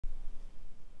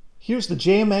Here's the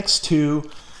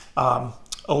JM-X2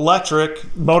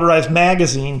 electric motorized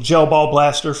magazine gel ball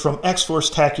blaster from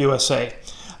XFORCETAC USA.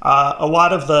 A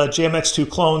lot of the JM-X2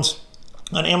 clones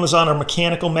on Amazon are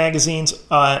mechanical magazines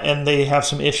and they have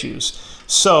some issues.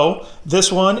 So this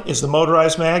one is the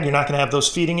motorized mag. You're not going to have those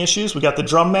feeding issues. We got the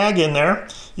drum mag in there.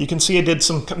 You can see I did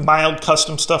some mild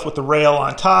custom stuff with the rail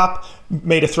on top,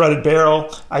 made a threaded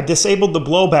barrel. I disabled the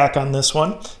blowback on this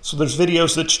one, so there's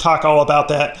videos that talk all about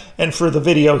that. And for the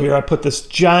video here, I put this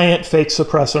giant fake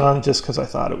suppressor on just because I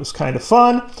thought it was kind of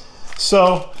fun.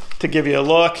 So to give you a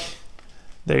look,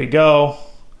 there you go.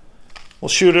 We'll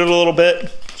shoot it a little bit.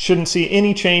 Shouldn't see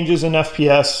any changes in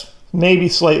FPS, maybe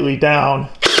slightly down.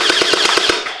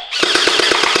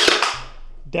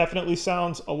 Definitely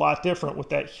sounds a lot different with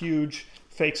that huge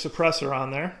fake suppressor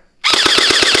on there.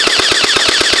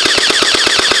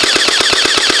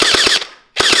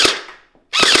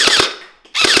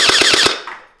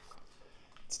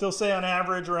 Still say on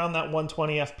average around that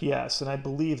 120 FPS, and I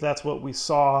believe that's what we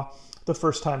saw the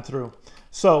first time through.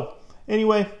 So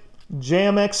anyway,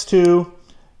 JM-X2,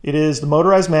 it is the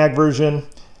motorized mag version.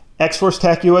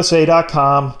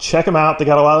 XFORCETACUSA.com. Check them out. They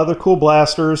got a lot of other cool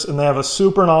blasters, and they have a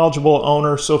super knowledgeable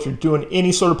owner. So if you're doing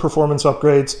any sort of performance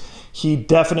upgrades, he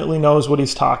definitely knows what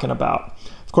he's talking about.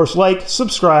 Of course, like,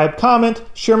 subscribe, comment,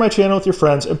 share my channel with your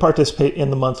friends, and participate in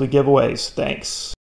the monthly giveaways. Thanks.